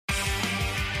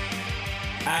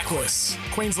Aquis,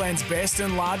 Queensland's best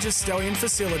and largest stallion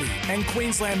facility and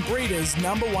Queensland breeders'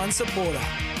 #1 supporter.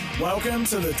 Welcome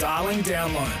to the Darling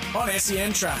Downlow on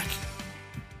SEN Track.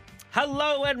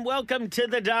 Hello and welcome to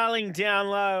the Darling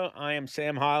Downlow. I am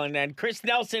Sam Hyland and Chris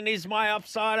Nelson is my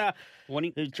offsider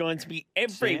who joins me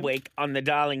every week on the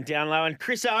Darling Downlow. And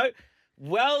Chris O,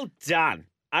 well done.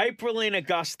 April in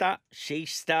Augusta, she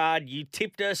starred. You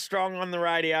tipped her strong on the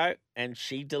radio and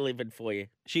she delivered for you.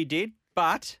 She did,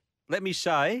 but let me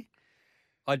say,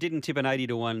 I didn't tip an 80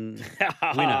 to 1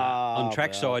 winner on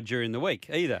trackside during the week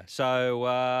either. So,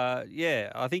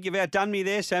 I think you've outdone me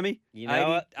there, Sammy. You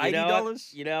know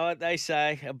 $80. You know what they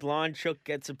say, a blind chook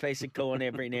gets a piece of corn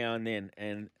every now and then,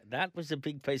 and that was a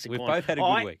big piece of corn. We've both had a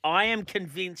good week. I am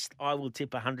convinced I will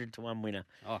tip 100 to 1 winner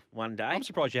one day. I'm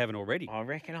surprised you haven't already. I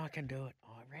reckon I can do it.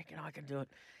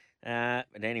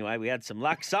 But anyway, we had some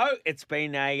luck. So it's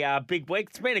been a big week.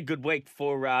 It's been a good week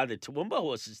for the Toowoomba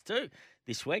horses too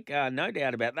this week. No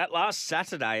doubt about that. Last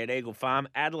Saturday at Eagle Farm,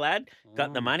 Adelaide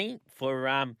got the money for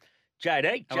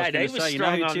JD. JD was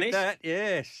strong on this. That.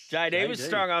 Yes. JD was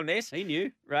strong on this. He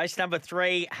knew. Race number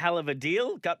 3, Hell of a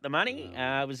Deal, got the money.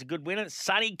 It was a good winner.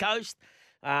 Sunny Coast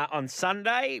on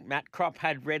Sunday. Matt Kropp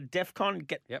had Red Defcon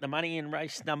get the money in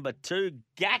race number 2.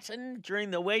 Gatton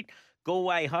during the week.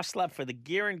 Galway Hustler for the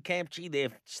Gearin Campchi. Their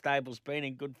stable's been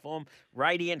in good form.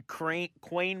 Radiant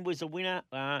Queen was a winner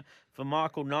for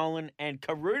Michael Nolan. And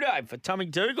Carudo for Tommy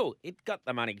Dougal. It got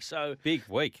the money. So big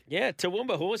week. Yeah,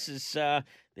 Toowoomba horses,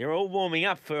 they're all warming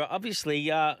up for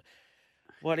obviously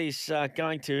what is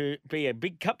going to be a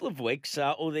big couple of weeks.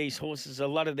 A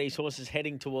lot of these horses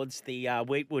heading towards the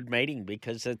Wheatwood meeting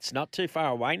because it's not too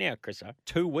far away now, Chris.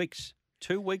 2 weeks.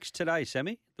 2 weeks today,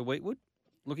 Sammy, the Wheatwood.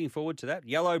 Looking forward to that.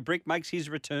 Yellow Brick makes his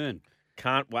return.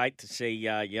 Can't wait to see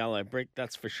Yellow Brick,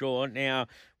 that's for sure. Now,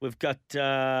 we've got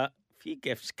a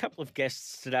couple of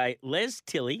guests today. Les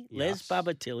Tilley, Les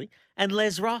Bubba Tilley, and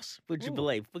Les Ross, would you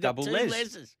believe? We've got two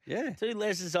Leses. Yeah. 2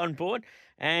 Leses on board.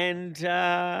 And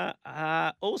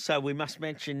also, we must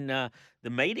mention the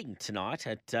meeting tonight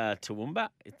at Toowoomba.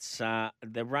 It's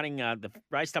the running, the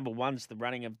race number 1's the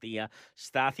running of the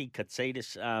Starthy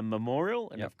Katsitas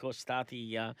Memorial. And, of course,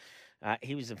 Starthy...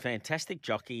 he was a fantastic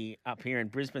jockey up here in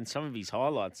Brisbane. Some of his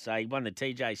highlights, he won the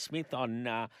TJ Smith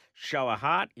on Show a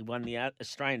Heart. He won the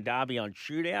Australian Derby on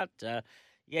Shootout.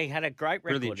 He had a great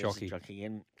record as a jockey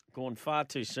and gone far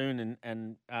too soon.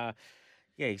 And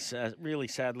he's really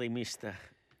sadly missed,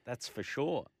 that's for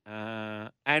sure.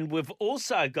 And we've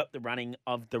also got the running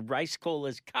of the Race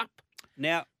Callers Cup.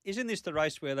 Now, isn't this the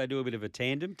race where they do a bit of a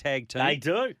tag team? They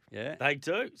do. Yeah. They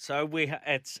do. So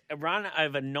it's a run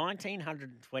over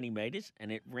 1,920 metres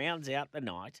and it rounds out the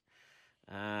night.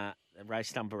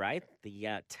 Race number 8,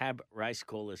 the TAB Race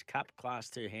Callers Cup, Class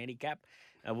 2 handicap.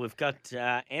 We've got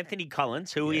Anthony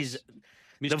Collins, who is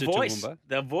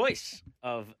the voice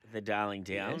of the Darling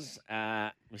Downs,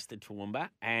 Mr. Toowoomba,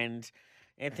 and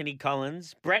Anthony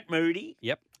Collins, Brett Moody,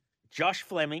 Josh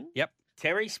Fleming,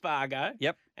 Terry Spargo,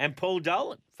 and Paul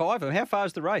Dolan. 5 of them. How far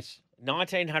is the race?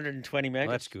 1,920 metres.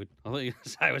 Well, that's good. I thought you were going to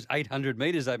say it was 800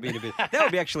 metres. That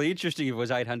would be actually interesting if it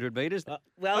was 800 metres.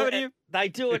 They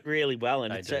do it really well,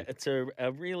 and it's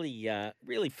a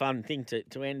really fun thing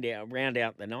to round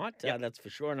out the night. That's for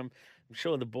sure. And I'm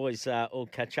sure the boys all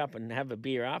catch up and have a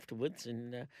beer afterwards,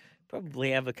 and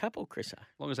probably have a couple, Chris. As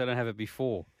long as they don't have it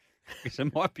before. Because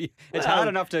it might be. It's hard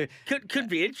enough to. Could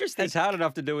be interesting. It's hard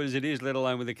enough to do it as it is, let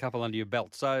alone with a couple under your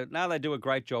belt. So no, they do a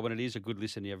great job, and it is a good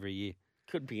listen every year.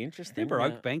 Could be interesting.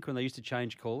 Remember Oakbank when they used to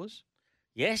change callers?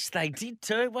 Yes, they did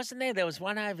too, wasn't there? There was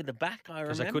one over the back. I remember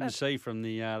because they couldn't see from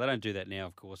the. They don't do that now,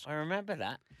 of course. I remember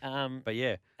that. But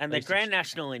yeah, and the Grand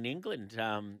National in England,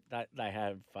 they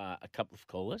have a couple of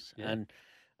callers, and.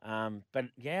 But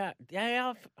I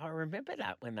remember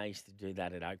that when they used to do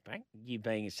that at Oakbank. You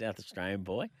being a South Australian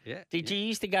boy, Did you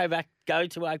used to go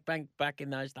to Oakbank back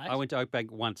in those days? I went to Oakbank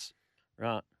once.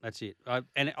 Right, that's it.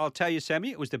 And I'll tell you,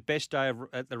 Sammy, it was the best day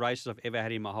at the races I've ever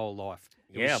had in my whole life.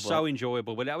 It was so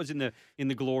enjoyable. But that was in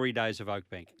the glory days of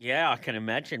Oakbank. Yeah, I can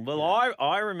imagine. Well,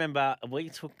 I remember we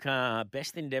took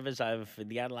Best Endeavours over for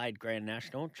the Adelaide Grand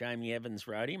National. Jamie Evans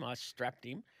rode him. I strapped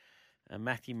him.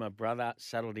 Matthew, my brother,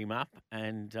 saddled him up,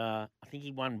 and I think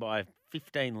he won by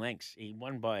 15 lengths. He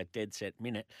won by a dead set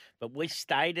minute. But we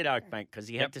stayed at Oakbank because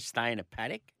he had to stay in a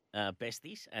paddock,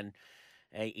 Besties, and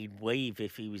he'd weave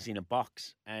if he was in a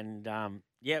box. And,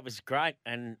 it was great.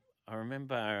 And I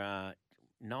remember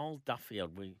Noel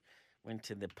Duffield, we went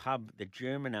to the pub, the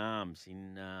German Arms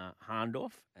in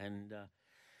Harndorf, and...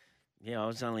 I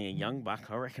was only a young buck.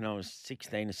 I reckon I was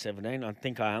 16 or 17. I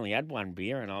think I only had one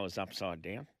beer and I was upside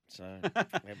down. So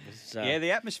it was. Yeah,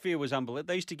 the atmosphere was unbelievable.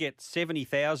 They used to get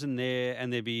 70,000 there,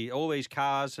 and there'd be all these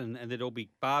cars, and there'd all be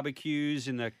barbecues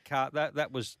in the car.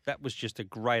 That was just a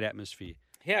great atmosphere.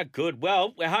 Yeah, good.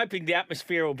 Well, we're hoping the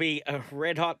atmosphere will be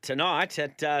red hot tonight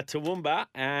at Toowoomba.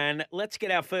 And let's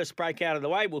get our first break out of the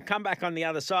way. We'll come back on the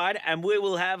other side and we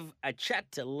will have a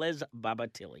chat to Les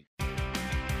Bubba Tilley.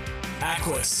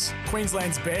 Aquis,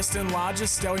 Queensland's best and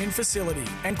largest stallion facility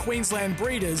and Queensland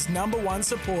Breeders' #1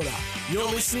 supporter. You're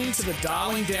listening to the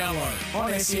Darling Download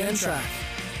on SEN Track.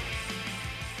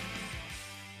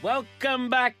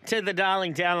 Welcome back to the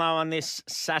Darling Download on this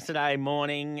Saturday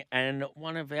morning. And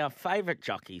one of our favourite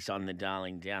jockeys on the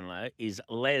Darling Download is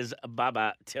Les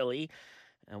Bubba Tilley.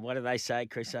 And what do they say,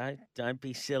 Chriso? Don't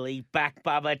be silly. Back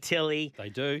Bubba Tilley. They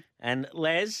do. And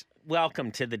Les, welcome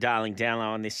to the Darling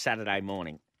Download on this Saturday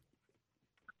morning.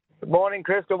 Good morning,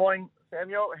 Chris. Good morning,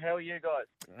 Samuel. How are you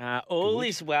guys? All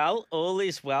is well. All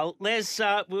is well. Les,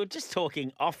 we were just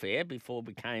talking off air before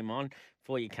you came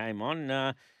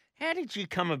on. How did you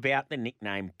come about the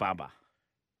nickname Bubba?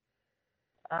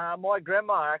 My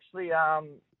grandma actually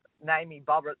named me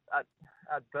Bubba at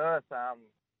birth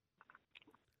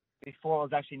before I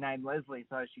was actually named Leslie.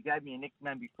 So she gave me a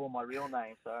nickname before my real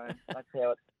name. So that's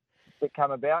how it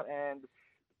came about. And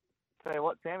tell you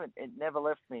what, Sam, it never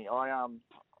left me. I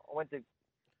went to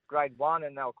grade 1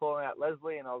 and they were calling out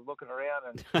Leslie, and I was looking around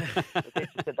and the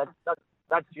teacher said,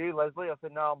 that's you, Leslie. I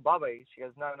said, no, I'm Bubby. She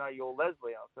goes, no, you're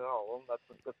Leslie. I said, oh, well,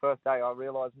 that's the first day I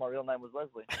realised my real name was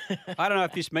Leslie. I don't know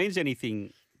if this means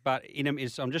anything, but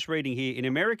I'm just reading here. In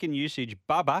American usage,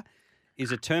 Bubba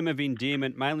is a term of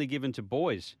endearment mainly given to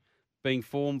boys, being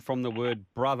formed from the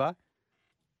word brother.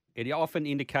 It often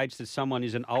indicates that someone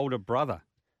is an older brother.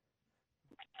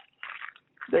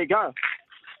 There you go.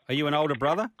 Are you an older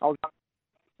brother? I was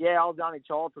the only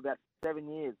child for about 7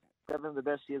 years. 7 of the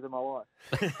best years of my life.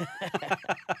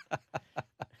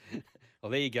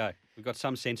 Well, there you go. We've got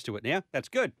some sense to it now. That's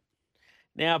good.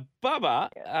 Now,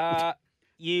 Bubba,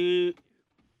 you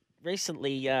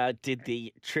recently did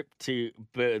the trip to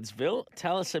Birdsville.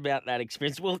 Tell us about that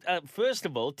experience. Well, first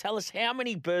of all, tell us how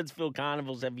many Birdsville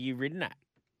carnivals have you ridden at?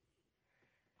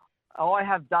 I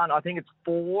have done, I think it's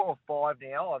 4 or 5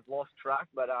 now. I've lost track,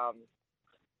 but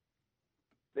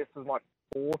this was my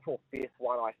 4th or 5th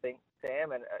one, I think,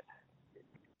 Sam. And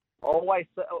always,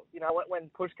 when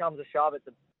push comes to shove, it's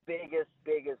the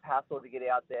biggest hassle to get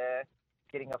out there,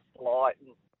 getting a flight,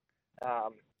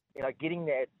 and getting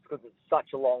there because it's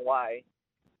such a long way.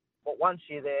 But once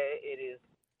you're there, it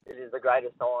is the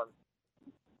greatest time.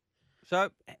 So,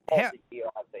 of the year,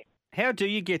 I think. How do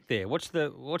you get there? What's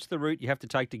the route you have to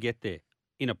take to get there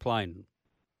in a plane?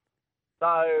 So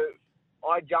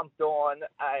I jumped on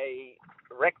a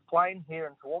Rex plane here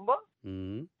in Toowoomba,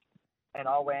 and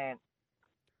I went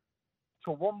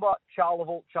Toowoomba,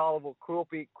 Charleville,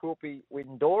 Quilpie,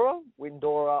 Windora,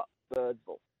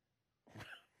 Birdsville.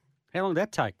 How long did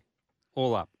that take?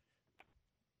 All up?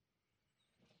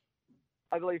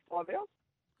 I believe 5 hours.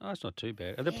 Oh, that's not too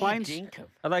bad. Are the planes? Dinkum.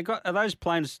 Are those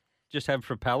planes just have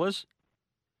propellers?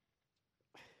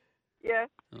 Yeah.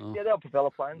 Oh. Yeah, they're propeller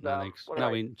planes. No thanks.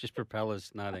 Just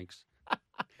propellers. No thanks.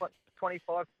 What,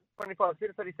 25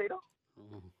 seater, 30 seater?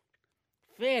 Oh.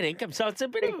 Fair income. So it's a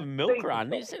bit of a milk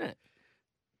run, isn't it?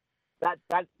 That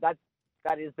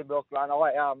is the milk run.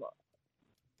 I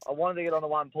wanted to get on the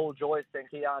one Paul Joyce and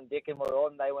Keon Dickin were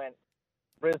on. They went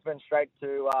Brisbane straight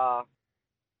to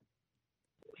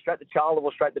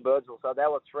Charleville, straight to Birdsville. So that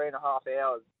was 3.5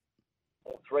 hours,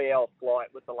 or 3-hour flight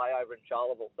with the layover in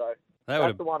Charleville. So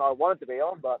that's the one I wanted to be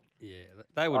on, but yeah,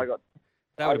 they would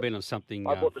have been on something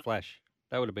flash.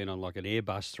 They would have been on like an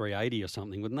Airbus 380 or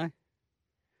something, wouldn't they?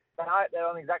 No, they're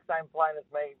on the exact same plane as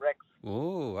me, Rex.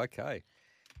 Oh, okay.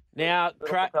 Now,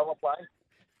 Propeller plane.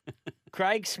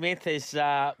 Craig Smith is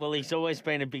he's always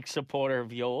been a big supporter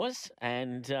of yours,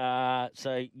 and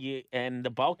so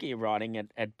the bulk of your riding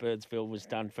at Birdsville was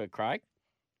done for Craig.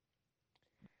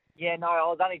 Yeah, no, I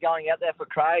was only going out there for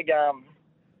Craig.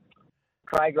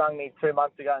 Craig rang me 2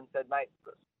 months ago and said, mate,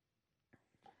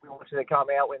 we want you to come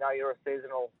out. We know you're a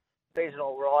seasonal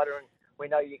rider, and we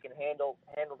know you can handle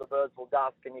the Birdsville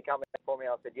dust. Can you come out for me?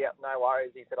 I said, yeah, no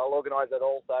worries. He said, I'll organise it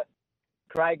all. So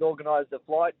Craig organised the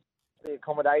flight, the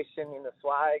accommodation in the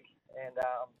swag, and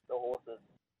the horses.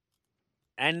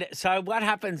 And so what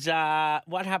happens?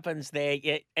 What happens there?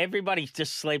 Everybody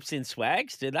just sleeps in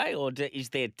swags, do they, or is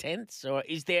there tents, or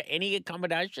is there any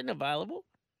accommodation available?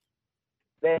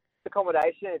 There's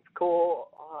accommodation. It's cool.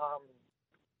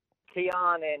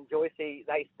 Keon and Joycey,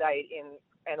 they stayed in,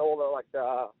 and all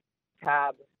the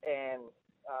Tab and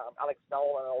Alex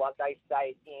Nolan and all that, they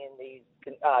stayed in these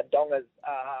Dongas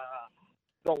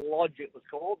the Lodge, it was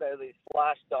called. There were these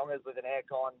flash dongers with an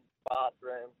aircon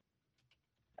bathroom.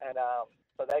 And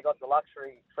so they got the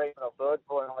luxury treatment of bird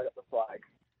boy, and I got the flag.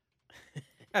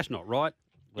 That's not right.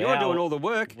 You're doing all the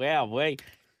work. Wow,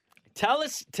 tell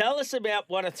us about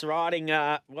what it's riding.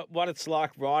 What it's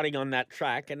like riding on that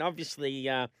track, and obviously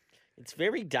it's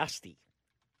very dusty.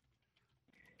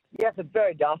 Yes, it's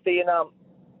very dusty, and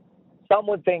some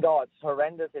would think, oh, it's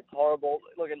horrendous, it's horrible.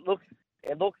 Look,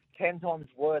 it looks 10 times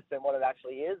worse than what it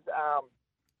actually is.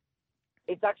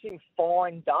 It's actually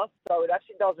fine dust, so it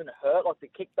actually doesn't hurt. Like the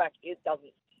kickback, it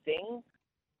doesn't sting.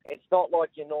 It's not like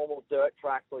your normal dirt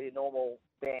tracks or your normal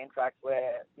sand tracks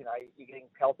where, you know, you're getting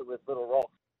pelted with little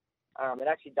rocks. It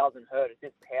actually doesn't hurt. It's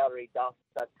just powdery dust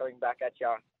that's coming back at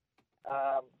you.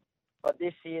 But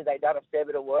this year they done a fair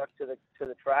bit of work to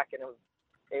the track, and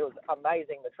it was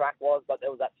amazing. The track was, but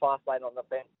there was that fast lane on the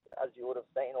fence, as you would have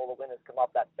seen. All the winners come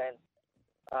up that fence.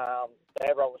 So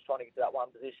everyone was trying to get to that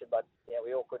one position, but yeah,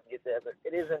 we all couldn't get there. But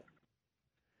it isn't.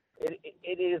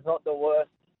 It is not the worst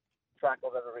track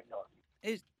I've ever ridden on.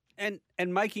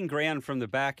 And making ground from the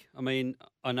back. I mean,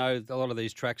 I know a lot of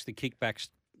these tracks, the kickbacks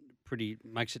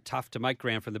makes it tough to make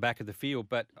ground from the back of the field.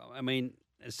 But I mean,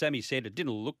 as Sammy said, it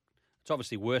didn't look. It's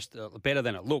obviously better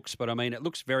than it looks. But I mean, it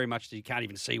looks very much that you can't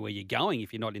even see where you're going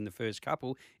if you're not in the first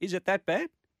couple. Is it that bad?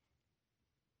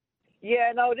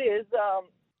 Yeah, no, it is.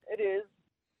 It is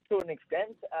to an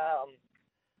extent.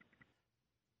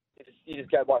 You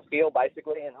just go by feel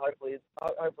basically, and hope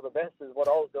for the best is what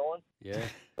I was doing. Yeah.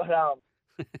 But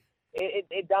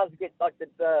it does get like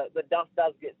the dust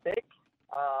does get thick,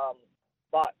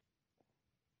 but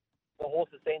the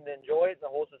horses seem to enjoy it, and the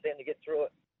horses seem to get through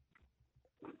it.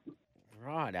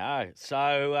 Righto.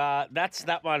 So that's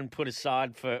that one put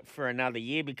aside for another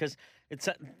year because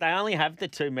they only have the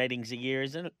 2 meetings a year,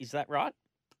 isn't it? Is that right?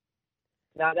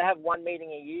 No, they have 1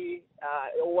 meeting a year.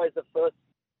 Always the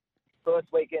first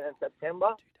weekend in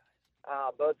September.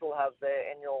 Birds will have their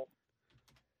annual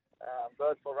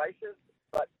Birdsville races.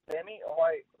 But Sammy,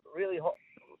 I really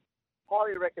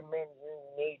highly recommend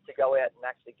you need to go out and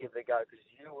actually give it a go because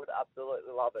you would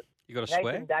absolutely love it. You got to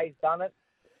swear? Nathan Day's done it.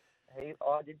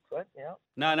 I did sweat, yeah.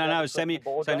 No. Sammy,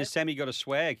 so has Sammy got a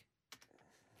swag?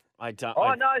 I don't.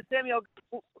 Oh no, Sammy,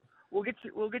 we'll get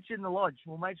you in the lodge.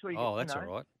 We'll make sure you. Oh, that's all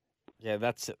right. Yeah,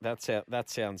 that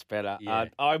sounds better. Yeah.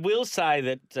 I will say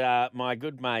that my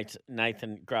good mate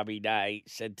Nathan Grubby Day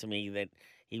said to me that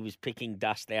he was picking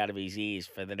dust out of his ears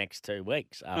for the next 2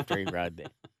 weeks after he rode there.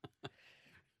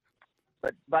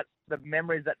 But the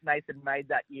memories that Nathan made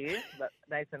that year, that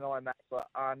Nathan and I made, were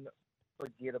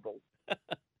unforgettable.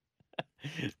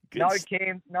 No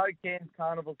Cairns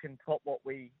Carnival can top what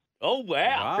we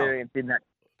experienced in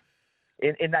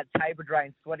that Tabor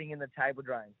drain, sweating in the Tabor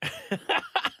drain.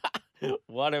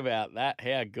 What about that?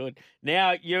 How good.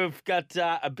 Now, you've got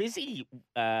a busy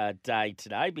day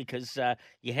today because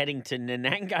you're heading to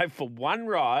Nanango for one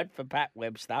ride for Pat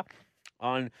Webster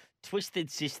on Twisted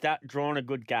Sister, Drawn a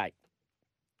Good Gate.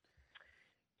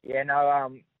 Yeah,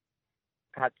 no,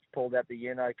 Pat's pulled out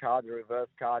the card, the reverse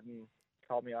card, and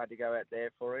told me I had to go out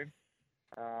there for him.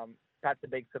 Pat's a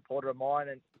big supporter of mine,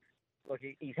 and look,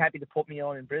 he's happy to put me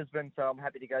on in Brisbane, so I'm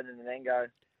happy to go to Nanango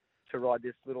to ride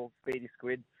this little speedy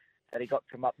squid that he got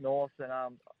from up north. And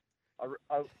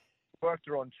I worked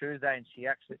her on Tuesday, and she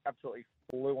actually absolutely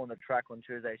flew on the track on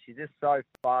Tuesday. She's just so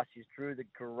fast. She's drew the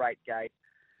great gate.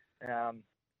 Yeah,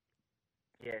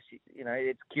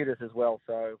 it's cutest as well.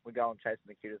 So we're going chasing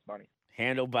the cutest money.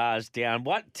 Handlebars down.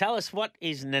 Tell us, what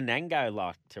is Nanango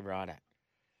like to ride at?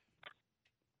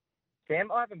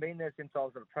 Sam, I haven't been there since I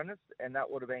was an apprentice, and that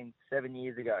would have been 7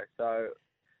 years ago. So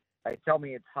they tell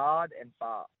me it's hard and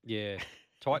far. Yeah,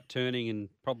 tight turning, and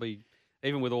probably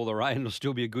even with all the rain, it'll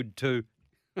still be a good 2.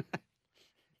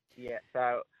 Yeah,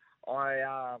 so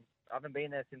I haven't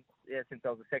been there since I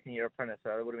was a second-year apprentice,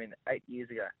 so it would have been 8 years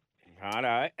ago.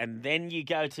 Righto, and then you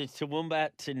go to Toowoomba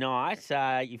tonight.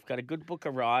 You've got a good book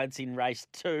of rides in race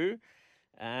 2.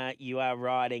 You are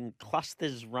riding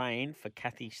Clusters Rain for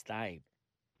Kathy Stabe.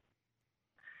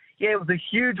 Yeah, it was a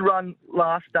huge run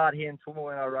last start here in Toowoomba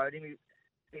when I rode him.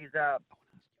 He's a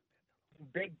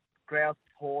big grouse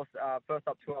horse, first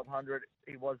up 1200.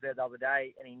 He was there the other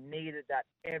day, and he needed that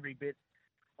every bit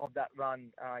of that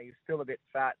run. He was still a bit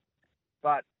fat,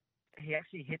 but he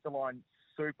actually hit the line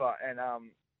super, and I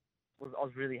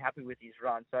was really happy with his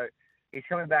run. So he's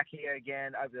coming back here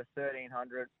again over the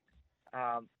 1300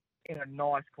 in a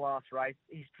nice class race.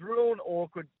 He's drawn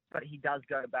awkward, but he does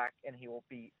go back, and he will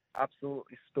be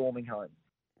absolutely storming home.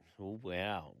 Oh,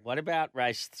 wow. What about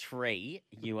race 3?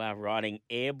 You are riding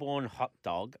Airborne Hot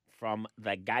Dog from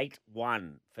the Gate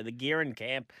 1 for the Gearin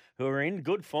Camp, who are in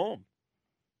good form.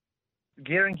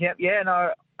 Gearing camp, yeah,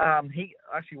 no. He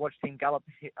actually watched him gallop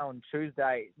on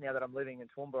Tuesday. Now that I'm living in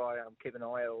Toowoomba, I keep an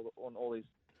eye out on all these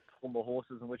Toowoomba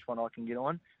horses and which one I can get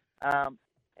on. And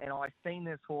I seen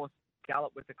this horse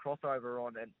gallop with the crossover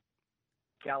on and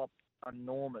galloped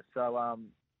enormous. So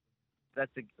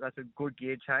that's a good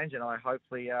gear change, and I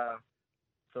hopefully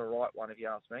it's the right one if you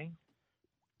ask me.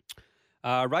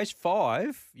 Race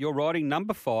 5, you're riding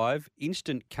number 5,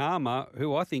 Instant Karma,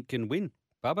 who I think can win,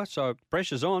 Bubba. So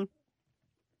pressure's on.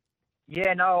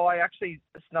 Yeah, no, I actually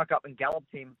snuck up and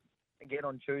galloped him again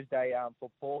on Tuesday for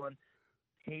Paul, and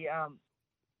he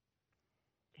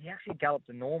actually galloped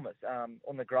enormous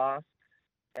on the grass,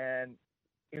 and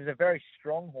he was a very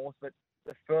strong horse, but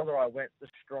the further I went, the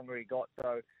stronger he got.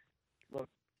 So, look,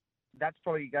 that's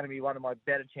probably going to be one of my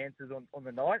better chances on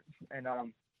the night, and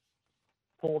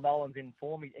Paul Nolan's in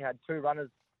form. He had 2 runners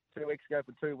 2 weeks ago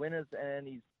for 2 winners, and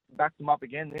he's backed them up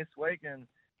again this week, and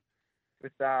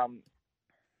with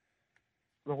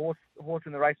the horse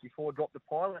in the race before dropped the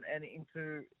pilot and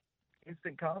into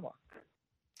Instant Karma.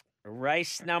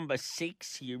 Race number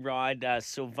 6, you ride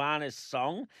Sylvana's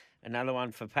Song, another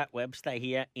one for Pat Webster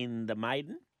here in the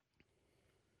maiden.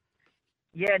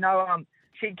 Yeah, no,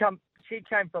 she came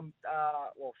from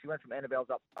she went from Annabelle's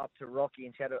up to Rocky,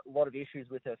 and she had a lot of issues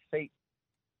with her feet.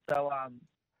 So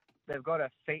they've got her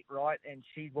feet right, and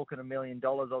she's looking $1 million. I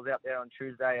was out there on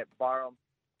Tuesday at Byram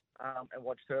and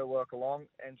watched her work along,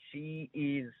 and she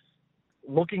is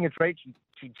looking a treat.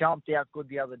 She jumped out good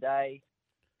the other day,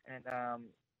 and I'm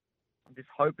just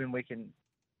hoping we can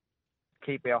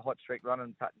keep our hot streak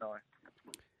running, Pat and I.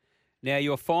 Now,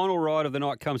 your final ride of the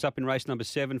night comes up in race number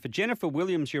 7. For Jennifer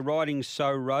Williams, you're riding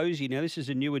So Rosie. Now, this is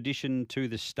a new addition to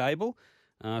the stable.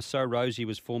 So Rosie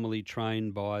was formerly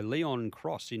trained by Leon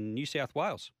Cross in New South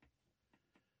Wales.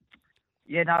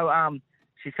 Yeah, no,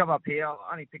 she's come up here. I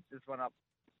only picked this one up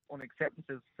on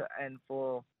acceptances and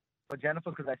for Jennifer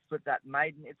because they split that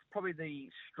maiden. It's probably the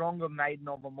stronger maiden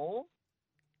of them all.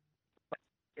 But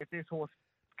if this horse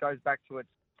goes back to its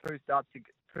two starts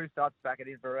back at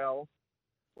Inverell,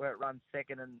 where it runs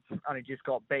second and only just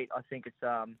got beat, I think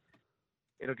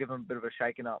it'll give them a bit of a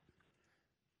shaking up.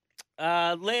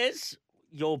 Les,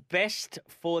 your best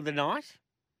for the night?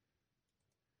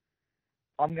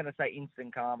 I'm going to say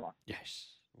Instant Karma. Yes.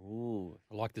 Ooh,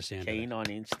 I like the sound keen of that.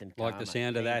 on Instant Karma. Like the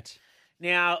sound of that.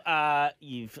 Now,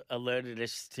 you've alerted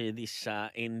us to this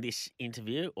in this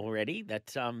interview already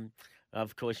that,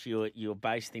 of course, you're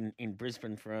based in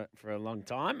Brisbane for a long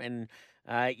time, and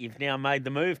you've now made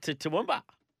the move to Toowoomba.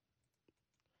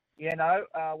 Yeah, no,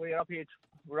 we're up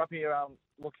here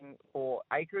looking for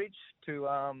acreage to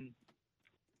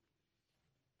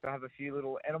have a few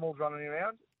little animals running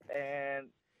around, and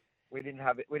we didn't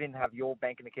have your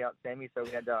banking account, Sammy, so we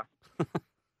had to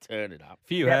turn it up.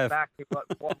 Few have back to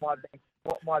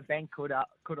what my bank could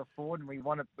afford, and we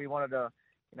wanted to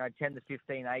 10 to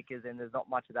 15 acres, and there's not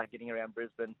much of that getting around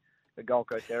Brisbane, the Gold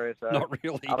Coast area. So not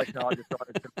really. Alex and I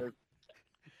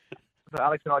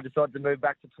decided to move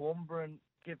back to Toowoomba and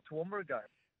give Toowoomba a go.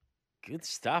 Good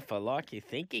stuff. I like your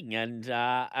thinking. And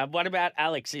what about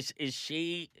Alex? Is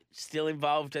she still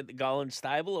involved at the Golden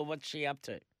Stable, or what's she up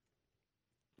to?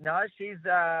 No, she's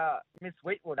Miss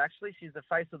Wheatwood, actually. She's the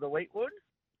face of the Wheatwood.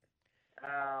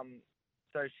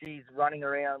 So she's running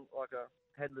around like a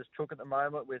headless chook at the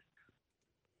moment with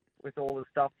all the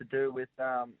stuff to do with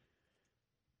the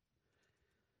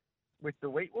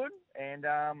Wheatwood, and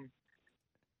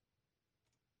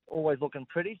always looking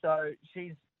pretty. So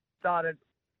she's started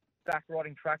back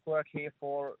riding track work here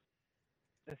for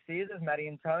the Searses, Matty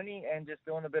and Tony, and just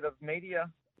doing a bit of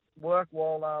media work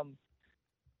while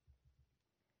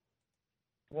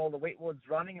the Wheatwood's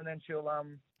running, and then she'll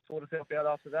sort herself out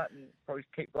after that and probably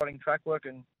keep riding track work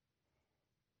and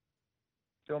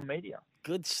doing media.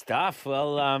 Good stuff.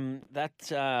 Well,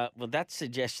 that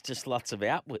suggests just lots of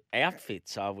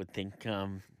outfits, I would think,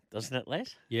 doesn't it,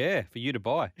 Les? Yeah, for you to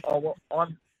buy. Oh well,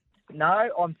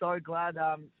 I'm so glad.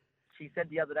 She said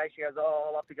the other day, she goes, "Oh,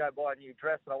 I'll have to go buy a new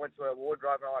dress." And I went to her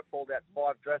wardrobe and I pulled out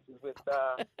 5 dresses with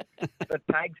the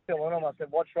tags still on them. I said,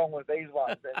 "What's wrong with these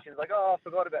ones?" And she's like, "Oh, I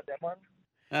forgot about that one."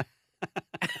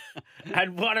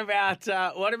 And what about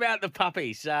the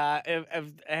puppies? How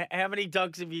many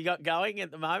dogs have you got going at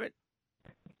the moment?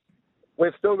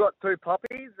 We've still got 2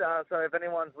 puppies. So if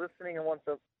anyone's listening and wants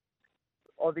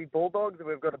Aussie Bulldogs,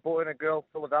 we've got a boy and a girl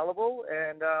still available.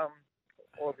 And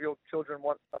or if your children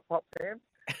want a pup, Sam,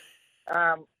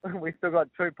 we've still got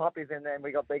 2 puppies, and then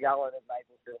we got Big Alan and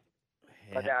Maple still.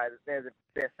 Yeah. But no, they're the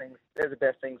best things. They're the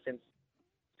best things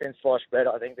since sliced bread,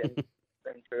 I think, than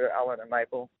for Alan and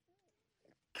Maple.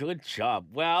 Good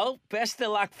job. Well, best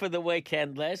of luck for the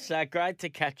weekend, Les. Great to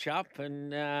catch up,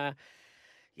 and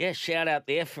Yeah, shout out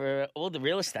there for all the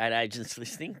real estate agents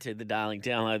listening to the Darling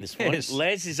Download this morning. Yes.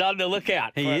 Les is on the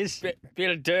lookout He for is. a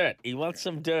bit of dirt. He wants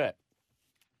some dirt.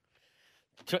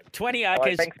 20 All right,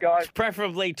 acres, thanks, guys.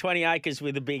 preferably 20 acres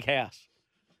with a big house.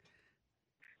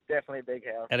 Definitely a big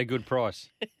house. At a good price.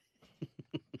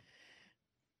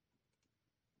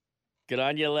 Good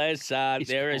on you, Les.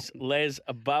 There is Les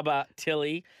Bubba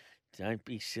Tilly. Don't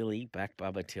be silly, back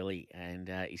Bubba Tilly. And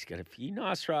he's got a few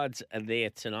nice rides there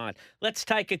tonight. Let's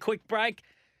take a quick break.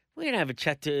 We're going to have a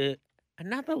chat to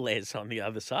another Les on the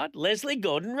other side, Leslie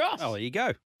Gordon-Ross. Oh, there you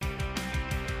go.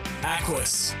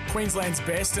 Aquis, Queensland's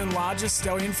best and largest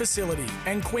stallion facility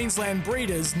and Queensland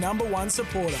Breeders' #1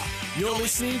 supporter. You're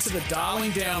listening to the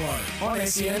Darling Download on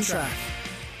SEN Track.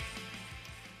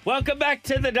 Welcome back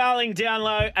to the Darling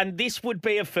Download, and this would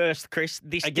be a first, Chris.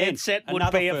 This Again, dead set would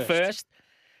another be a first. first.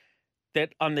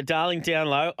 That on the Darling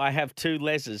Download, I have two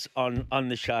Leses on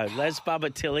the show, Les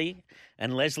Bubba Tilly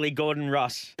and Leslie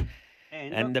Gordon-Ross.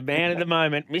 And the man of the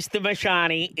moment, Mr.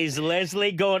 Mashani, is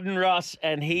Leslie Gordon-Ross,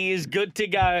 and he is good to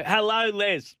go. Hello,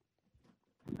 Les.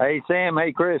 Hey, Sam.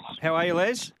 Hey, Chris. How are you,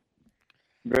 Les?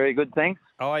 Very good, thanks.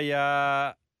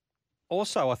 I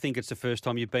think it's the first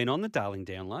time you've been on the Darling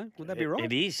Download. Would that be right?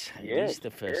 It is. It is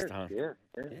the first time. Yeah.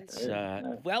 It's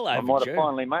well I might overdue. have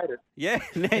finally made it. Yeah.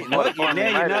 Now Might have finally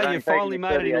made it. Only you finally taken me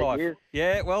made it in 38 life. years.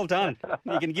 Yeah, well done.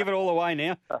 You can give it all away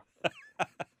now.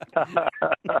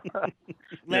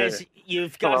 Les, Yeah.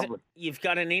 you've Lovely.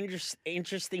 got an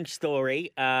interesting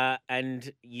story,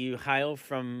 and you hail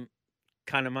from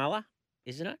Cunnamulla,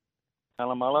 isn't it?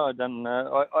 Cunnamulla.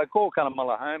 I call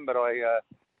Cunnamulla home, but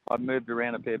I moved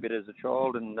around a fair bit as a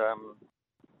child, and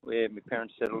my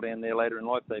parents settled down there later in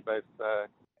life. They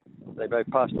both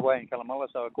passed away in Cunnamulla,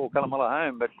 so I call Cunnamulla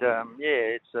home. But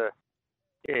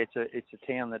it's a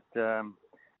town that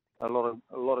a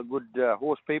lot of good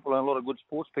horse people and a lot of good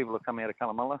sports people have come out of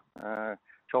Cunnamulla.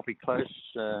 Choppy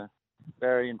Close,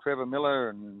 Barry and Trevor Miller,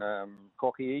 and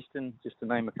Cocky Easton, just to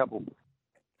name a couple.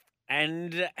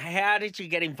 And how did you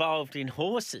get involved in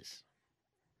horses?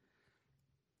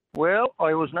 Well,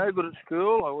 I was no good at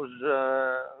school. I was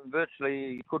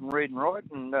virtually couldn't read and write,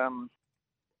 and I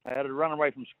had to run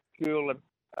away from school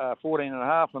at 14 and a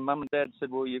half. And Mum and Dad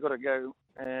said, "Well, you got to go.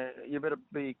 You better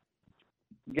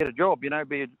get a job,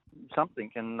 be something."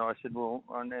 And I said, "Well,"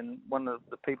 and then one of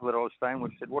the people that I was staying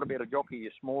with said, "What about a jockey?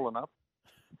 You're small enough."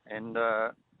 And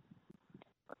I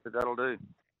said, "That'll do."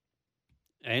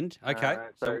 And, okay.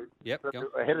 So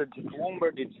go. I headed to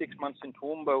Toowoomba, did 6 months in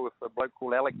Toowoomba with a bloke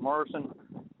called Alec Morrison,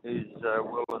 who's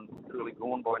well and truly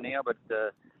gone by now, but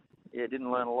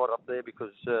didn't learn a lot up there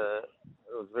because it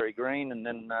was very green. And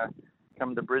then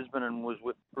come to Brisbane and was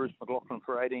with Bruce McLaughlin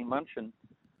for 18 months, and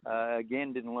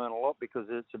again didn't learn a lot because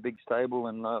it's a big stable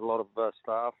and a lot of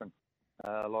staff and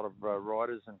a lot of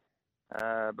riders. And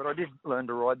but I did learn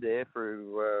to ride there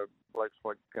through blokes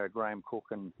like Graham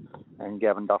Cook and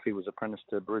Gavin Duffy was apprentice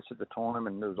to Bruce at the time,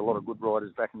 and there was a lot of good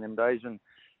riders back in them days. And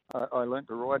I learned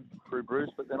to ride through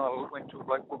Bruce, but then I went to a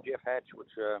bloke called Jeff Hatch,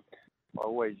 which I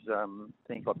always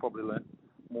think I probably learnt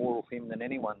more of him than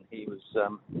anyone. He was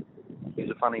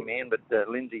a funny man, but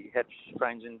Lindsay Hatch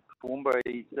trains in Toowoomba,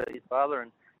 he's his father,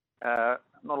 and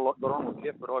not a lot got on with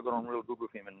Jeff, but I got on real good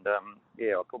with him, and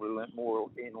I probably learnt more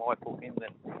in life with him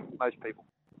than most people.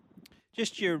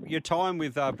 Just your time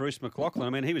with Bruce McLaughlin. I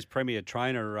mean, he was premier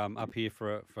trainer up here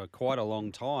for quite a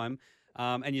long time.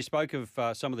 And you spoke of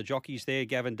some of the jockeys there,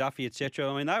 Gavin Duffy,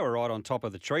 etc. I mean, they were right on top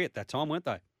of the tree at that time, weren't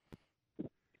they?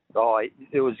 Oh,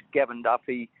 it was Gavin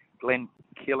Duffy, Glenn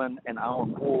Killen, and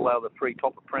Owen Paul. They were the three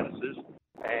top apprentices.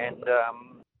 And,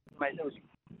 mate, I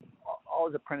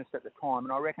was apprentice at the time,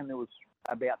 and I reckon there was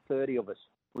about 30 of us.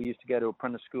 We used to go to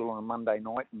apprentice school on a Monday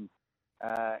night,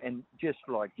 and just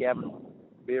like Gavin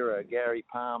Vera, Gary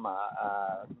Palmer,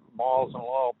 Miles and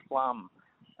Lyle Plum,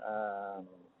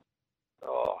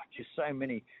 just so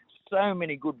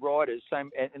many good riders.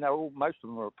 And they were most of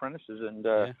them were apprentices, and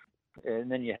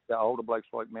then you had the older blokes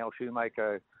like Mel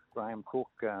Shoemaker, Graham Cook.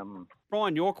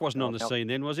 Brian York wasn't on the scene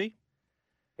then, was he?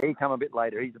 He come a bit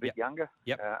later. He's a bit younger,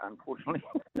 unfortunately,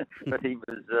 but he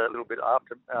was a little bit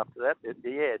after that.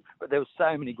 But there were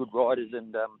so many good riders,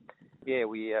 and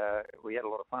we had a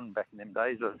lot of fun back in them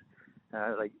days.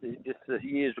 The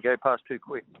years go past too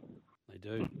quick. They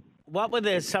do. What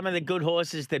were some of the good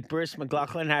horses that Bruce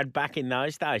McLaughlin had back in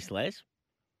those days, Les?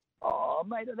 Oh,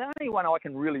 mate, the only one I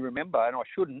can really remember, and I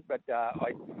shouldn't, but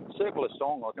Circle of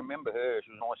Song, I can remember her.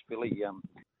 She was a nice filly,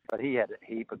 but he had a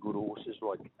heap of good horses,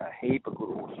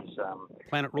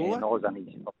 Planet Ruler? And I was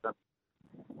only,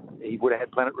 he would have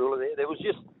had Planet Ruler there. There was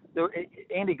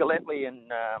Andy Galletley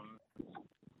and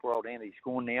poor old Andy's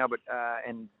gone now, but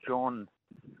and John,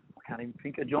 I can't even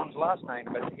think of John's last name,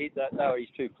 but they were his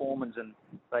two foremans, and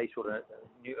they sort of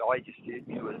knew. I just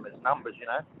knew them as numbers, and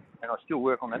I still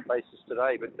work on that basis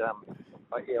today. But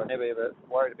I never ever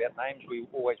worried about names. We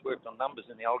always worked on numbers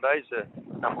in the old days.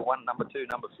 Number 1, number 2,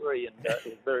 number 3, and it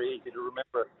was very easy to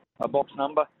remember a box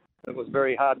number. It was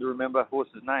very hard to remember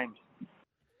horses' names.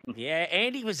 Yeah,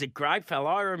 Andy was a great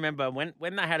fella. I remember when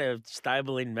they had a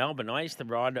stable in Melbourne. I used to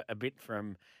ride a bit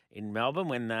from in Melbourne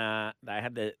when they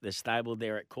had the stable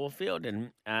there at Caulfield,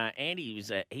 and Andy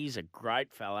he's a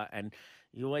great fella, and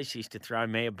he always used to throw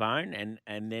me a bone,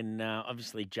 and then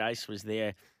obviously Jace was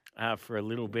there for a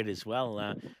little bit as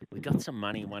well. We got some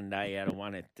money one day out of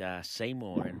one at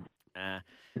Seymour, and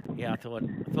I thought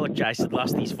Jace had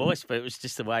lost his voice, but it was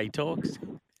just the way he talks.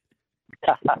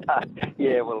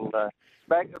 Yeah, well,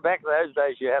 back those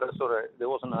days, you had there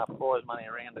wasn't enough prize money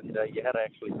around, and you had to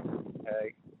actually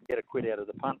get a quid out of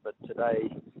the punt. But today,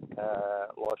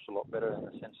 life's a lot better in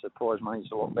the sense that prize money's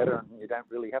a lot better, and you don't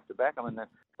really have to back them. And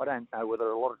I don't know whether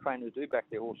a lot of trainers do back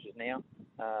their horses now.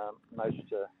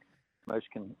 Most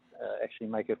can actually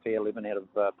make a fair living out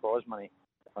of prize money.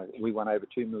 We won over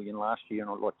 2 million last year, and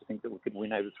I'd like to think that we could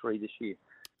win over 3 this year.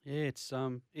 Yeah,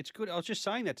 it's good. I was just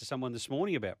saying that to someone this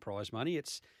morning about prize money.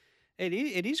 It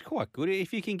is quite good.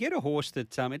 If you can get a horse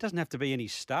that it doesn't have to be any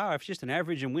star, if it's just an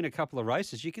average and win a couple of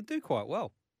races, you can do quite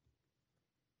well.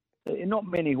 Not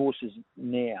many horses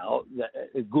now,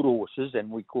 good horses,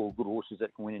 and we call good horses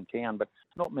that can win in town, but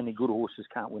not many good horses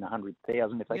can't win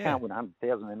 100,000. If they can't win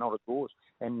 100,000, they're not a good horse.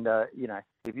 And,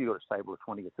 if you've got a stable of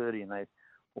 20 or 30 and they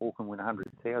all can win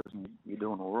 100,000, you're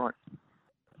doing all right.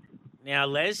 Now,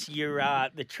 Les, you're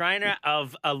the trainer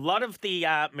of a lot of the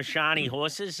Mashani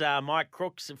horses. Mike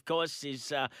Crooks, of course,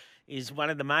 is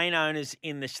one of the main owners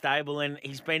in the stable, and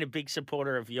he's been a big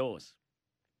supporter of yours.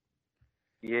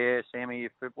 Yeah, Sammy.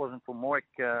 If it wasn't for Mike,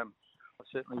 I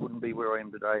certainly wouldn't be where I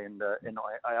am today. And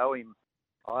I owe him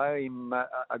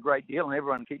a great deal. And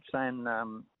everyone keeps saying,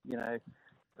 I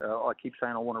keep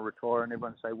saying I want to retire, and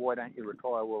everyone say, why don't you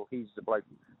retire? Well, he's the bloke.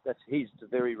 He's the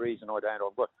very reason I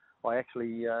don't. I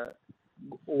actually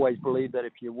always believe that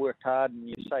if you worked hard and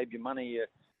you saved your money,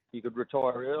 you could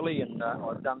retire early, and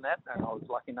I've done that, and I was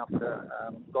lucky enough to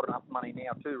got enough money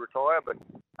now to retire. But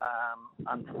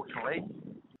unfortunately,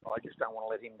 I just don't want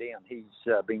to let him down.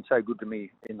 He's been so good to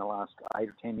me in the last 8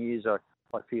 or 10 years.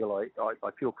 I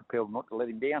feel compelled not to let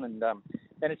him down, and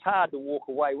it's hard to walk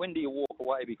away. When do you walk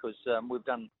away? Because we've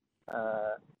done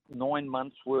 9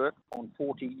 months' work on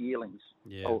 40 yearlings,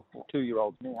 or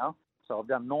 2-year-olds now. So I've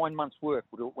done 9 months' work.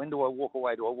 When do I walk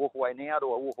away? Do I walk away now?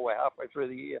 Do I walk away halfway through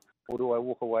the year? Or do I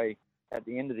walk away at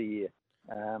the end of the year?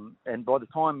 And by the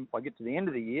time I get to the end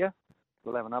of the year,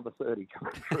 we'll have another 30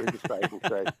 coming through the stable.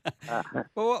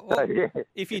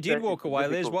 If you did walk away,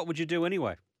 Les, what would you do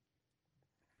anyway?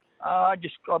 I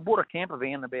bought a camper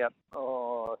van about 3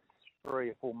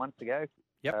 or 4 months ago,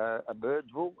 a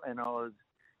Birdsville, and I was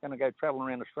going to go travelling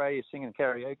around Australia singing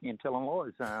karaoke and telling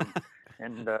lies.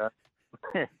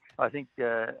 I think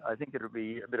it'll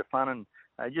be a bit of fun, and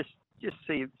just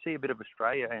see a bit of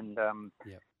Australia and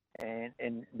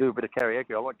do a bit of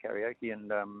karaoke. I like karaoke,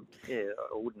 and I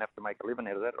wouldn't have to make a living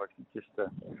out of that. I can just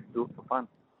do it for fun.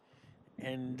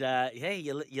 And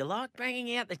you like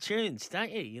banging out the tunes,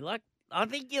 don't you? I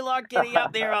think you like getting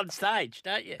up there on stage,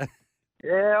 don't you?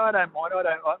 Yeah, I don't mind.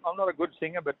 I'm not a good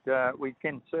singer, but we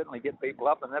can certainly get people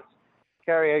up, and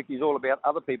karaoke is all about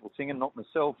other people singing, not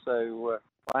myself. So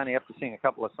I only have to sing a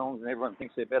couple of songs, and everyone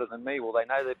thinks they're better than me. Well, they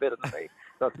know they're better than me,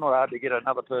 so it's not hard to get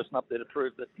another person up there to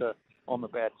prove that I'm a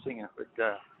bad singer. But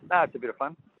no, it's a bit of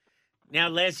fun. Now,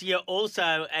 Les, you're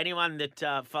also, anyone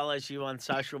that follows you on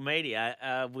social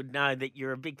media would know that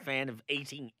you're a big fan of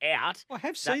eating out. I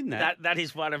have seen that. That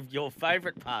is one of your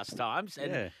favourite pastimes.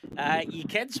 And you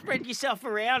can spread yourself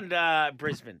around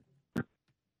Brisbane.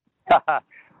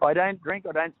 I don't drink,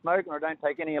 I don't smoke, and I don't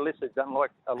take any illicits,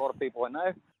 unlike a lot of people I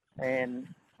know. And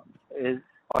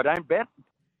I don't bet,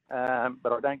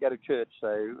 but I don't go to church. So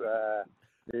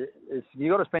you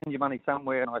got to spend your money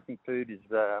somewhere, and I think food is.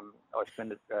 I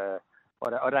spend it.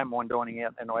 I don't mind dining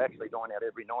out, and I actually dine out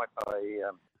every night.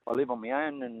 I live on my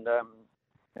own, and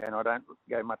I don't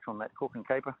go much on that cooking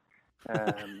caper.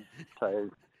 So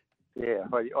yeah,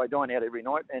 I dine out every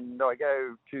night, and I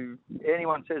go to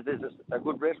anyone says there's a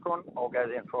good restaurant, I'll go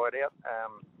there and try it out.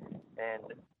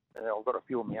 And I've got a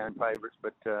few of my own favourites,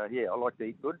 but I like to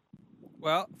eat good.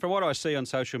 Well, from what I see on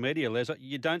social media, Les,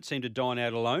 you don't seem to dine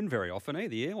out alone very often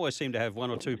either. You always seem to have 1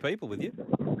 or 2 people with you.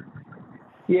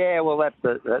 Yeah, well,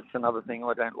 that's another thing.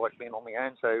 I don't like being on my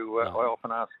own, so I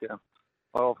often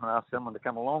ask someone to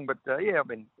come along. But I've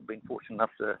been fortunate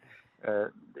enough to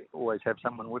always have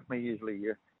someone with me. Usually,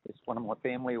 it's one of my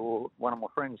family or one of my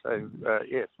friends. So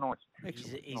yeah, it's nice.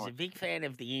 He's a big fan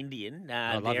of the Indian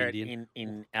I love there Indian.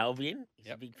 in Albion.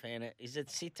 He's a big fan of. Is it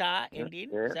Sitar Indian?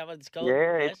 Yeah, Is that what it's called?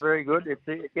 yeah, Les? it's very good.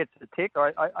 It gets the tick.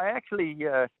 I actually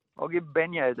I'll give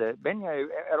Benyo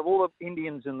out of all the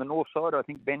Indians in the north side. I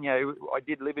think Benyo. I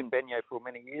did live in Benyo for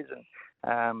many years,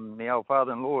 and the old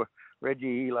father-in-law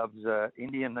Reggie, he loves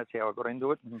Indian. That's how I got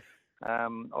into it. And, I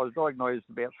was diagnosed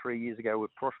about 3 years ago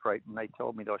with prostrate, and they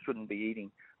told me that I shouldn't be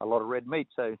eating a lot of red meat.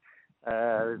 So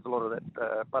there's a lot of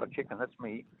that butter chicken. That's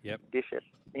me dish at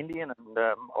Indian, and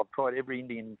I've tried every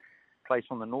Indian place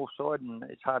on the north side, and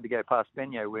it's hard to go past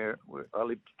Benyo, where I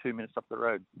live 2 minutes up the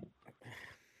road.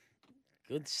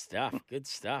 Good stuff. Good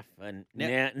stuff. And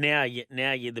now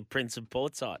you're the Prince of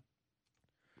Portside.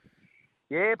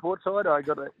 Yeah, Portside.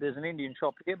 There's an Indian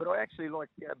shop here, but I actually like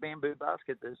bamboo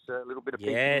basket. There's a little bit of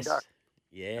Peking duck.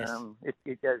 Yes.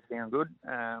 It goes down good.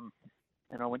 And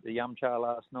I went to Yumcha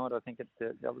last night. I think at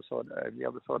the other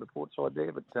side of Portside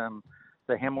there. But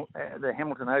the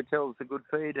Hamilton Hotel is a good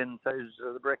feed, and so's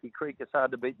the Brecky Creek. It's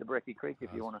hard to beat the Brecky Creek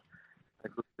if you want a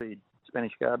good feed.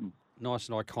 Spanish Garden. Nice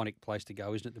and iconic place to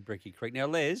go, isn't it, the Brecky Creek? Now,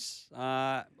 Les,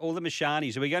 all the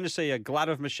Mashanis, are we going to see a glut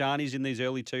of Mashanis in these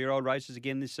early 2-year-old races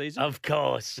again this season? Of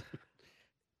course.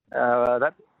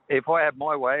 If I had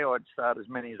my way, I'd start as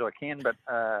many as I can, but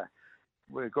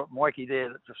we've got Mikey there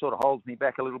that just sort of holds me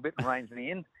back a little bit and reins me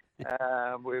in.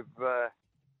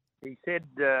 He said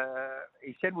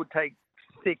would take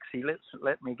 6. He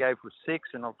let me go for 6,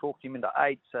 and I've talked him into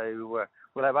 8, so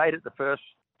we'll have 8 at the first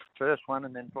one,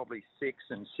 and then probably 6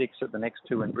 and 6 at the next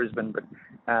 2 in Brisbane. But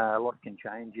a lot can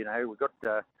change, you know. We've got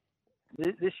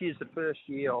this year's the first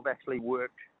year I've actually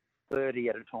worked 30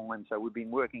 at a time. So we've been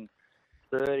working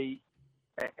 30,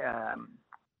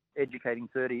 educating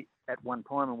 30 at one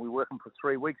time, and we work them for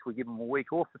 3 weeks. We give them a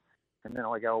week off, and then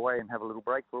I go away and have a little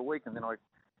break for a week, and then I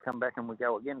come back and we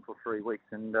go again for 3 weeks.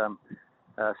 And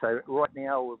so right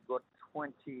now we've got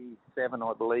 27,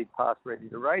 I believe, past ready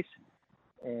to race,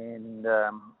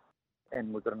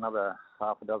 and we've got another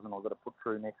half a dozen I've got to put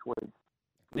through next week,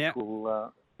 which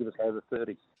will give us over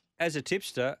 30. As a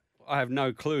tipster, I have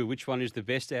no clue which one is the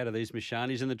best out of these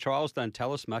Mashanis, and the trials don't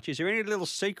tell us much. Is there any little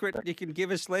secret you can give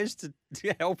us, Les, to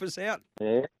help us out?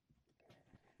 Yeah.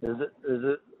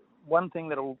 There's one thing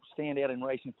that will stand out in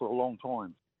racing for a long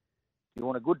time. You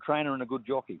want a good trainer and a good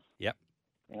jockey. Yep.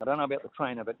 Now, I don't know about the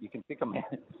trainer, but you can pick them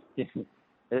out.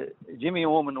 Jimmy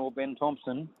Orman or Ben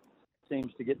Thompson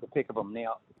seems to get the pick of them.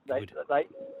 Now, they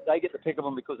get the pick of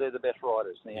them because they're the best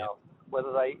riders. Now,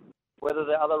 whether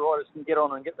the other riders can get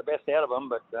on and get the best out of them,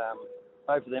 but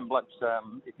both of them blokes,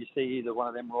 if you see either one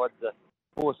of them ride the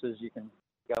horses, you can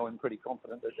go in pretty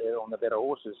confident that they're on the better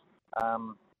horses.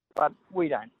 But we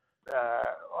don't.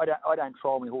 I don't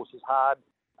trial my horses hard.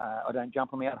 I don't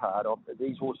jump them out hard.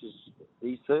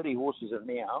 These 30 horses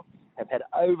now have had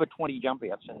over 20 jump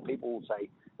outs, and people will say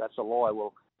that's a lie.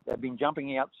 Well, they've been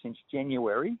jumping out since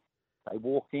January. They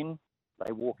walk in,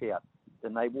 they walk out.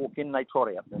 Then they walk in, they trot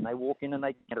out. Then they walk in and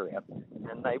they canter out. And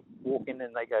then they walk in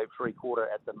and they go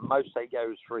 3/4. At the most they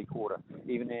go is 3/4.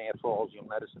 Even in our trials, you'll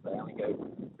notice that they only go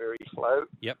very slow.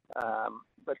 Yep.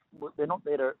 But they're not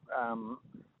there to.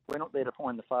 We're not there to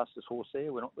find the fastest horse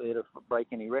there. We're not there to break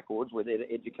any records. We're there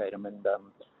to educate them. And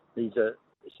these are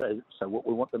so what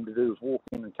we want them to do is walk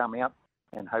in and come out,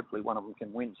 and hopefully one of them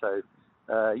can win. So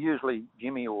usually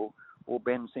Jimmy or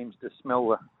Ben seems to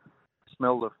smell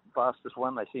the fastest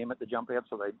one. They see him at the jump out,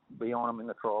 so they be on him in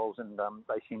the trials, and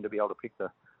they seem to be able to pick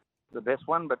the best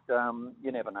one. But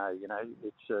you never know. You know,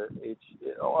 it's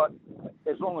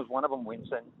as long as one of them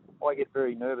wins, and I get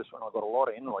very nervous when I've got a lot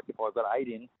in. Like if I've got 8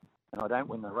 in and I don't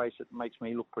win the race, it makes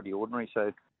me look pretty ordinary.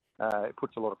 So it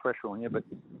puts a lot of pressure on you. But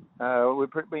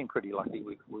we've been pretty lucky.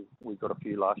 We got a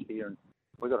few last year, and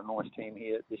we've got a nice team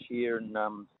here this year. And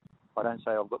I don't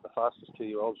say I've got the fastest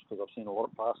 2-year-olds because I've seen a lot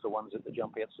of faster ones at the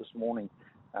jump outs this morning.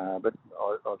 But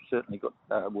I've certainly got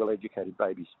well-educated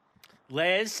babies.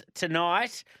 Les,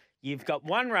 tonight you've got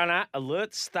one runner,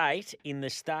 Alert State, in the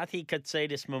Starthy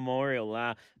Katsitas Memorial.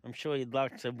 I'm sure you'd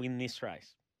like to win this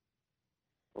race.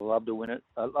 I'd love to win it.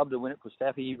 I'd love to win it for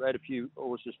Staffy. He rode a few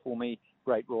horses for me.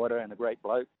 Great rider and a great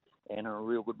bloke, and a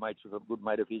real good mate with a good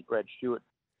mate of his, Brad Stewart.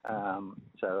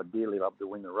 So I'd dearly love to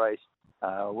win the race.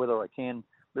 Whether I can,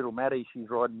 little Maddie, she's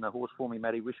riding the horse for me.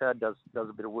 Maddie Wishart does a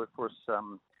bit of work for us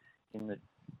in the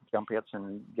jump outs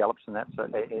and gallops and that. So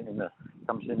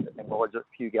comes in and rides a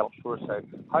few gallops for us. So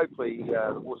hopefully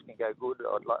the horse can go good.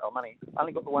 I've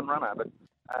only got the one runner, but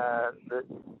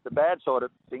the bad side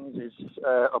of things is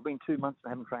I've been 2 months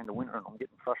and haven't trained a winner, and I'm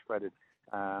getting frustrated.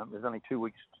 There's only 2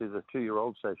 weeks to the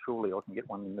 2-year-olds, so surely I can get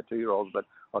one in the 2-year-olds. But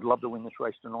I'd love to win this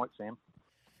race tonight, Sam.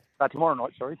 Tomorrow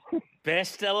night, sorry.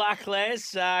 Best of luck,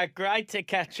 Les. Great to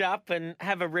catch up and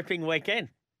have a ripping weekend.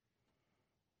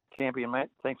 Champion, mate.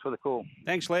 Thanks for the call.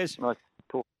 Thanks, Les. Nice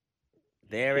talk.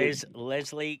 There is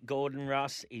Leslie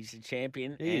Gordon-Ross. He's a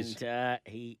champion, He is.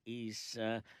 he is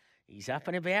he's up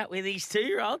and about with his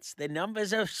 2-year-olds. Their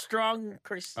numbers are strong,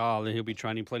 Chris. Oh, he'll be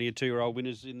training plenty of 2-year-old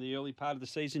winners in the early part of the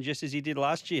season, just as he did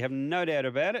last year. Have no doubt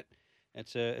about it.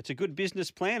 It's a good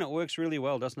business plan. It works really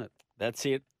well, doesn't it? That's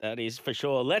it. That is for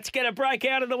sure. Let's get a break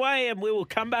out of the way, and we will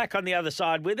come back on the other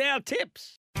side with our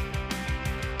tips.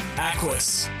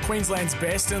 Aquis, Queensland's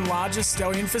best and largest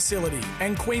stallion facility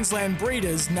and Queensland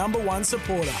Breeders' #1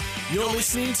 supporter. You're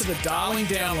listening to the Darling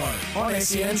Download on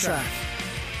SEN Track.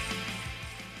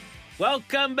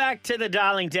 Welcome back to the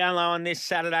Darling Download on this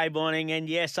Saturday morning. And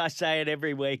yes, I say it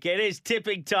every week. It is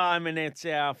tipping time, and it's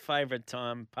our favourite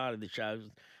time, part of the show.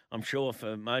 I'm sure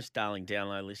for most Darling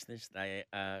Download listeners, they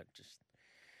just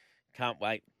can't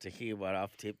wait to hear what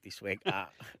I've tipped this week.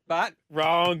 But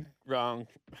Wrong.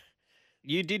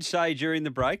 you did say during the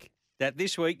break that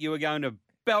this week you were going to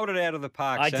belt it out of the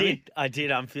park, I Sammy. did.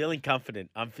 I'm feeling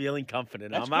confident.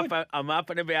 That's I'm up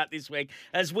and about this week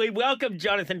as we welcome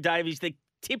Jonathan Davies, the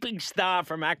tipping star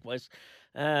from Aquis.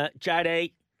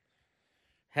 JD,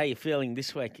 how are you feeling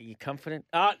this week? Are you confident?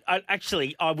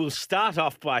 I will start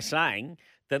off by saying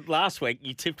that last week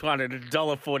you tipped one at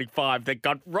 $1.45 that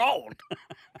got rolled.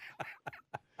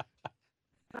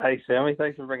 Hey, Sammy,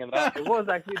 thanks for bringing it up.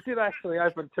 It did actually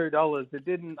open $2. It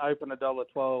didn't open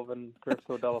 $1.12 and drift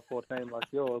to $1.14 like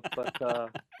yours. But,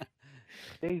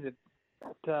 geez, it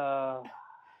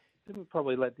didn't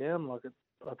probably let down like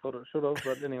I thought it should have.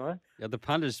 But anyway. Yeah, the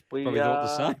punters probably thought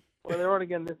the same. Well, they're on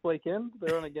again this weekend.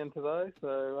 They're on again today.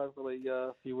 So hopefully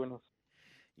a few winners.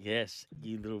 Yes,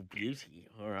 you little beauty.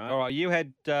 All right. All right, you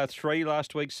had 3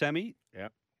 last week, Sammy.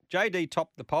 Yep. JD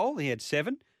topped the poll. He had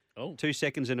 7. Oh. 2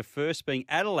 seconds and a first, being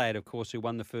Adelaide, of course, who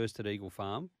won the first at Eagle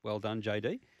Farm. Well done,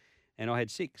 JD. And I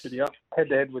had 6. Yeah,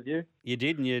 head-to-head with you. You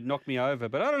did, and you knocked me over.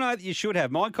 But I don't know, you should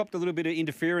have. Mine copped a little bit of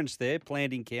interference there,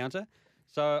 planned encounter.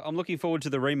 So I'm looking forward to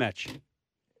the rematch.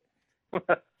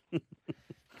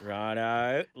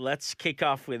 Righto. Let's kick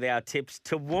off with our tips.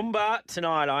 Toowoomba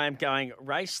tonight, I am going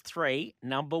race 3,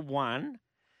 #1,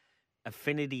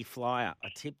 Affinity Flyer. I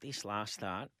tipped this last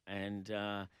start,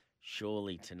 and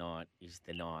surely tonight is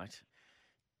the night.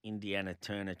 Indiana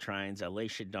Turner trains,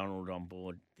 Alicia Donald on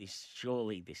board.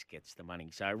 Surely this gets the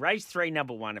money. So race 3,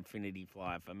 #1, Affinity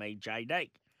Flyer for me, JD.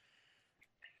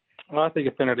 I think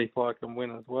Affinity Fly can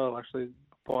win as well, actually,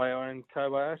 by own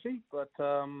Kobayashi. But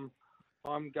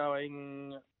I'm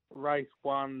going race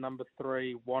 1,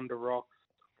 #3, Wanda Rocks.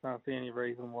 Can't see any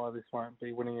reason why this won't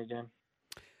be winning again.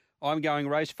 I'm going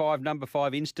race 5,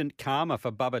 #5, Instant Karma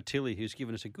for Bubba Tilley, who's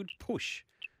given us a good push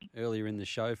earlier in the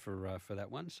show for that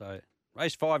one. So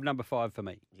race 5, #5 for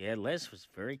me. Yeah, Les was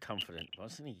very confident,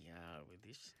 wasn't he, with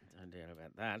this? No doubt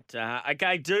about that.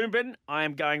 Okay, Doomben, I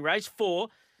am going race 4,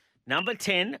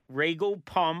 #10, Regal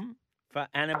Pom for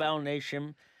Annabelle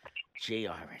Neesham. Gee,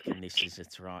 I reckon this is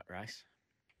its right race.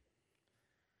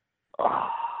 Oh,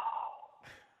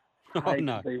 Oh,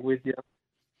 no. be with you.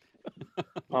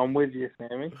 I'm with you,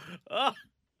 Sammy. Oh,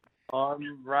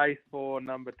 I'm race 4,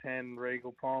 #10,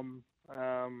 Regal Pom.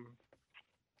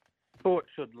 Thought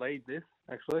should lead this,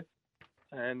 actually.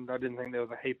 And I didn't think there was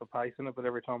a heap of pace in it, but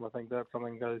every time I think that,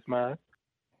 something goes mad.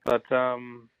 But,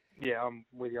 yeah, I'm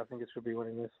with you. I think it should be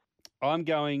winning this. I'm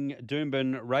going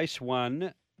Doomben race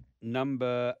 1,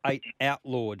 #8,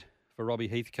 Outlawed for Robbie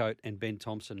Heathcote and Ben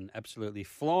Thompson. Absolutely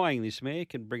flying this mare.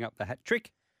 Can bring up the hat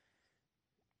trick.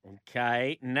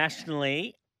 okay.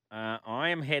 Nationally, I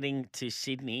am heading to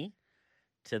Sydney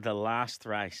to the last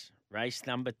race. Race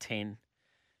 #10,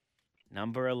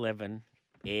 #11,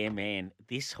 Airman.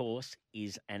 This horse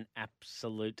is an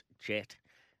absolute jet,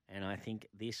 and I think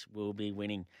this will be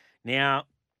winning. Now,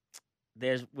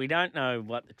 we don't know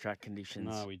what the track conditions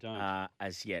No, we don't. are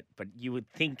as yet, but you would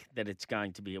think that it's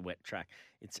going to be a wet track.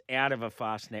 It's out of a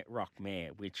Fastnet Rock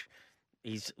mare, which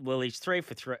he's 3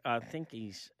 for 3. I think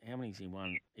how many's he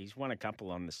won? He's won a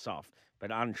couple on the soft,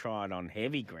 but untried on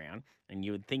heavy ground. And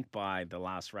you would think by the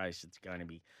last race it's going to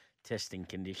be testing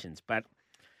conditions. But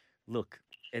look,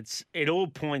 it all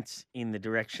points in the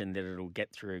direction that it'll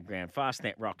get through ground.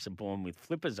 Fastnet Rocks are born with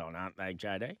flippers on, aren't they,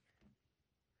 JD?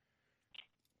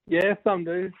 Yeah, some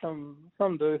do, some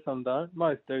do, some don't.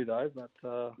 Most do though, but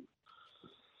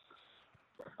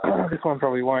this one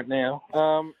probably won't now.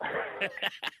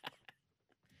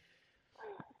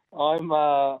 I'm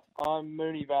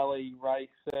Mooney Valley race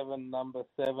 7,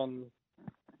 #7,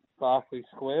 Barclay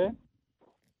Square.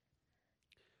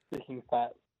 Sticking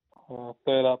fat,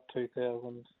 third up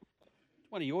 2,000.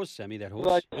 One of yours, Sammy, that horse.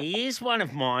 Like, He is one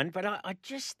of mine, but I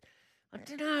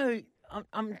don't know.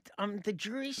 I'm the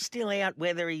jury's still out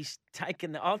whether he's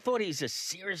taken I thought he's a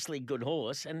seriously good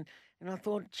horse, and I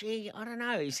thought, gee, I don't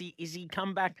know. Is he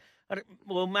come back?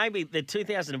 Well, maybe the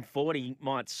 2040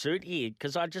 might suit here,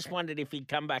 because I just wondered if he'd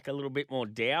come back a little bit more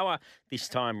dour this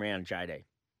time round, JD.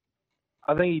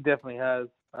 I think he definitely has.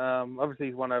 Obviously,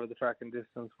 he's won over the track and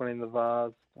distance, winning the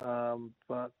Vars.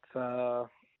 But I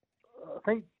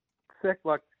think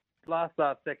last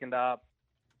start, second up,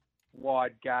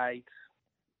 wide gate.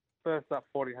 First up,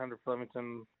 1400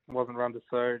 Flemington wasn't run to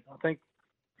suit. I think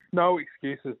no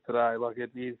excuses today. Like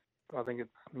it is, I think it's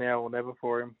now or never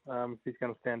for him. If he's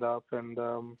going to stand up and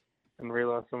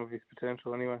realise some of his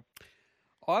potential. Anyway,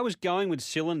 I was going with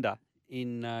Cylinder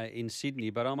in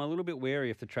Sydney, but I'm a little bit wary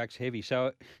if the track's heavy.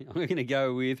 So I'm going to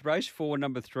go with race 4,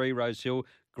 number 3, Rose Hill,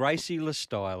 Gracie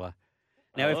LaStyler.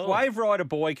 Now, if Wave Rider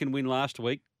Boy can win last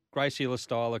week, Gracie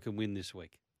LaStyler can win this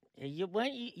week. You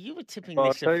were tipping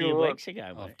this a few weeks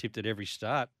ago, mate. I've tipped at every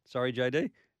start. Sorry, JD.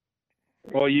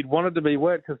 well, you'd want it to be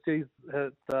wet because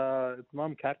its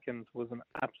Mum Catkins was an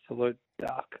absolute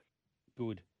duck.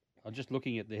 Good. I'm just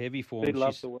looking at the heavy form. He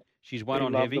loves the wet. She's won he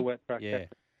on loves heavy. the wet track. Yeah.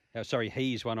 Sorry,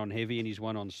 he's won on heavy and he's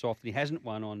won on soft. And he hasn't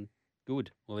won on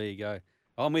good. Well, there you go.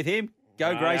 I'm with him.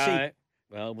 Go, Gracie.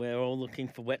 Well, we're all looking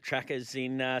for wet trackers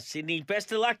in Sydney.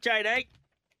 Best of luck, JD.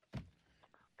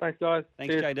 Thanks, guys.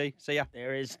 Thanks, Cheers. JD. See ya.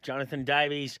 There is Jonathan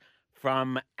Davies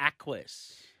from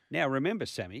Aquis. Now, remember,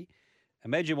 Sammy,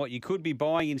 imagine what you could be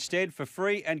buying instead. For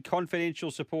free and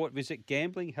confidential support, visit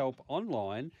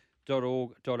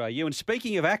gamblinghelponline.org.au. And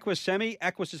speaking of Aquis, Sammy,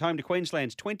 Aquis is home to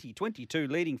Queensland's 2022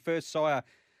 leading first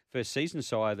season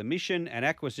sire, The Mission, and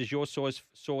Aquis is your source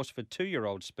for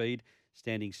 2-year-old speed,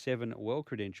 standing 7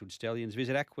 well-credentialed stallions.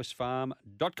 Visit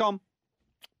aquisfarm.com.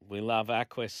 We love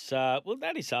Aquis. Well,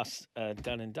 that is us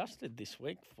done and dusted this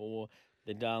week for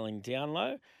the Darling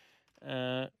Downlow.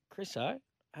 Chriso,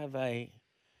 have a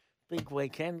big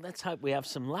weekend. Let's hope we have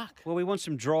some luck. Well, we want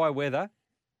some dry weather.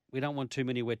 We don't want too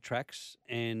many wet tracks.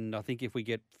 And I think if we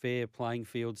get fair playing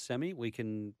fields, Sammy, we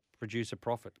can produce a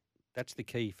profit. That's the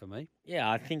key for me. Yeah,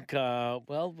 I think,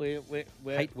 we're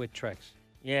Hate wet tracks.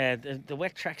 Yeah, the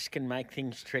wet tracks can make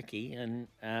things tricky. And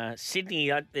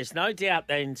Sydney, there's no doubt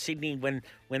that in Sydney,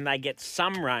 when they get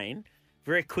some rain,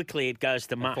 very quickly it goes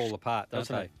to They mush. fall apart, don't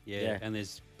doesn't they? it? Yeah. And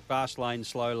there's fast lanes,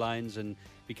 slow lanes, and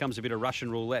becomes a bit of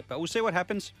Russian roulette. But we'll see what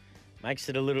happens. Makes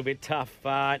it a little bit tough.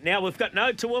 Now, we've got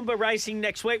no Toowoomba racing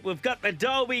next week. We've got the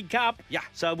Dolby Cup. Yeah.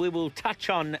 So we will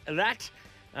touch on that.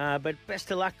 But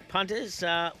best of luck, punters.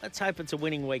 Let's hope it's a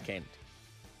winning weekend.